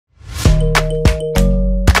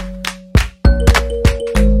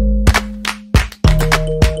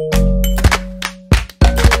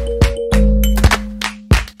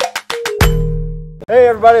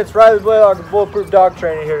everybody, it's Riley Blaylock of Bulletproof Dog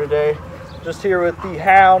Training here today. Just here with the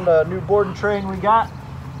Hound, new board and train we got.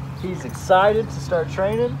 He's excited to start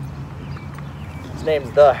training. His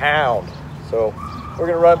name's the Hound. So we're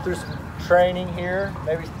gonna run through some training here,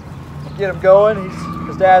 maybe get him going.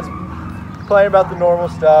 His dad's playing about the normal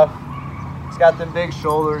stuff. He's got them big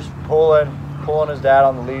shoulders, pulling his dad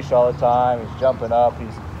on the leash all the time. He's jumping up.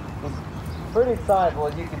 He's pretty excitable,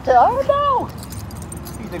 as you can tell. Oh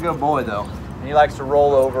no! He's a good boy though. And he likes to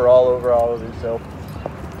roll over all over. So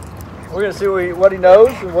we're gonna see what he knows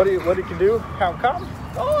and what he can do. Hound, come.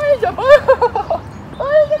 Oh, he's a boy. Oh,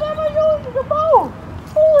 he's a good boy. He's a good boy.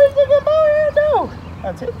 Oh, he's a good boy. Here, no.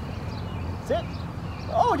 That's it. That's it.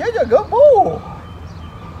 Oh, he's a good boy.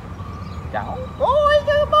 Down. Oh, he's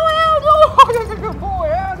a good boy. Oh, he's a good boy.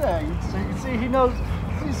 Out there. You can see he knows.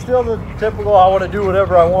 He's still the typical. I want to do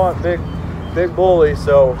whatever I want. Big bully.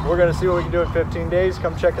 So we're gonna see what we can do in 15 days.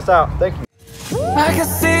 Come check us out. Thank you. I can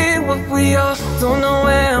see what we are, don't know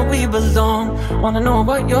where we belong. Wanna know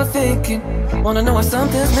what you're thinking, wanna know if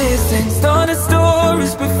something's missing. Started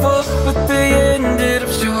stories before, but they ended up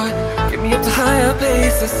short. Get me up to higher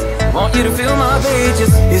places, want you to fill my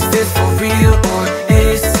pages. Is this for real or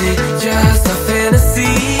is it just a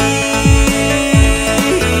fantasy?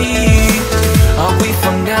 Are we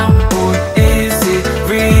for now or is it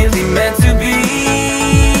really meant to be?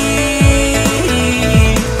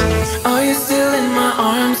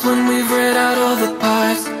 When we've read out all the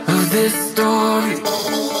parts of this story,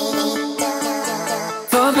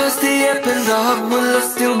 far past the epilogue, will I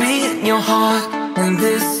still be in your heart in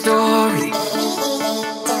this story?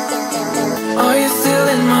 Are you still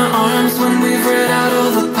in my arms when we've read out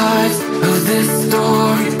all the parts of this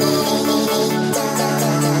story?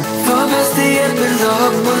 Far past the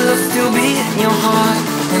epilogue, will I still be in your heart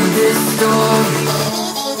in this story?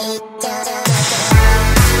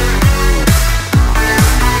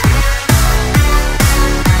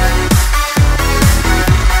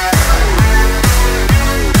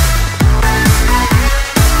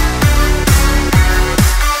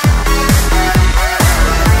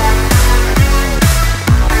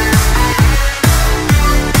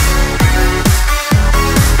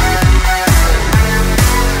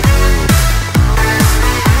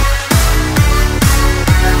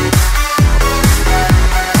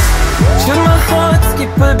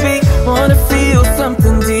 Wanna feel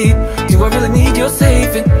something deep. Do I really need your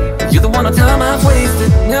saving? You're the one on time I've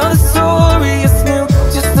wasted. Now the story is new,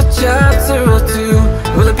 just a chapter or two.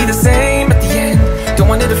 Will it be the same at the end? Don't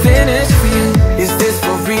want it to finish if we end. Is this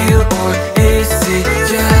for real or is it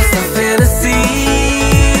just a fantasy?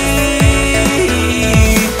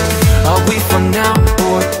 Are we for now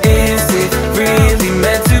or is it really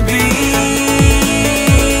meant to be?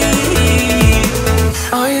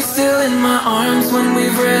 Are you still in my arms when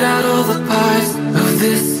we've read out all the parts of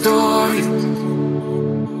this story?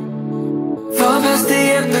 Far past the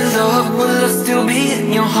epilogue, will I still be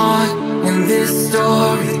in your heart in this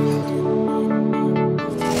story?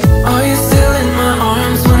 Are you still in my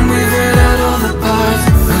arms when we've read out all the parts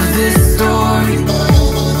of this story?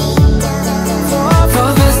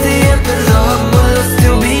 Far past the epilogue, will I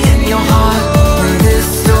still be in your heart in this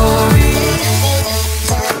story?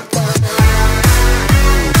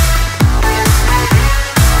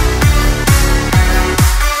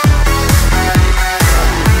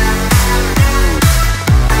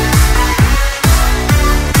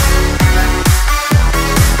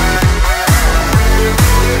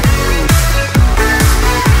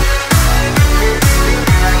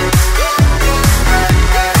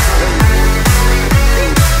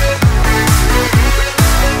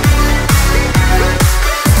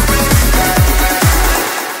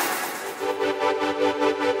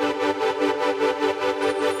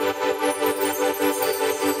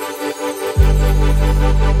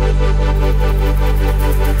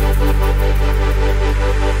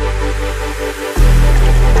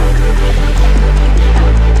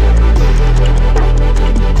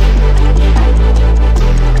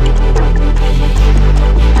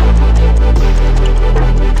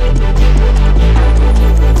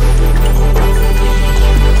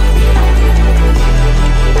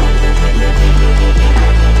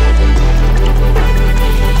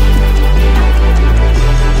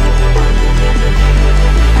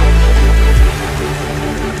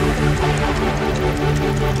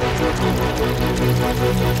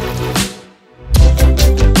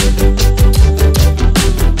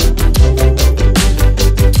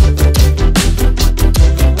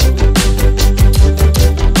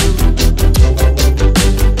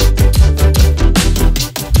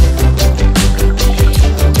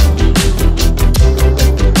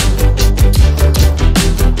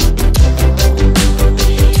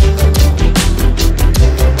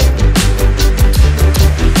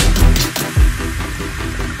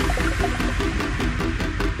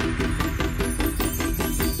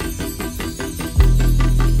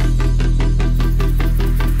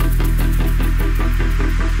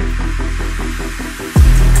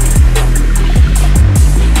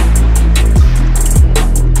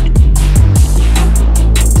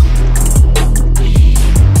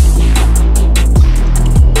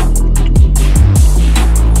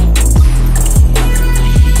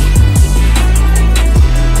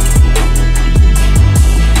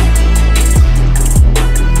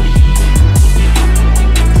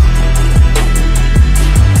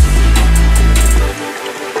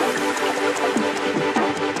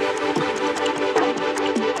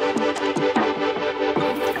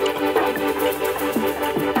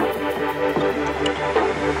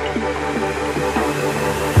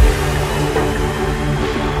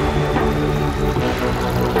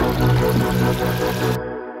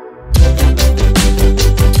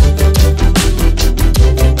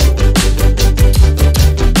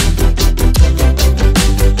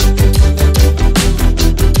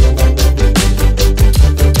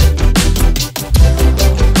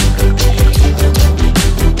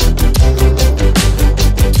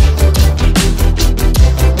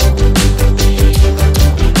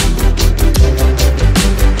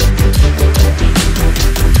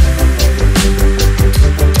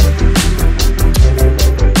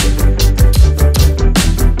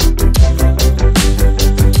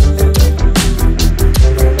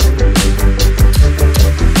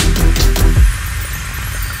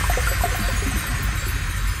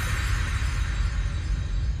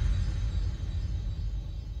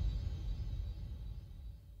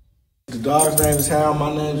 dog's name is Hound.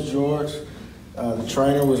 My name is George. The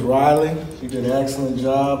trainer was Riley. He did an excellent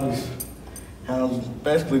job. Hound's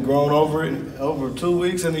basically grown over 2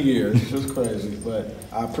 weeks and a year. It's just crazy. But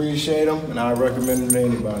I appreciate him, and I recommend him to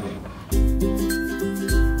anybody.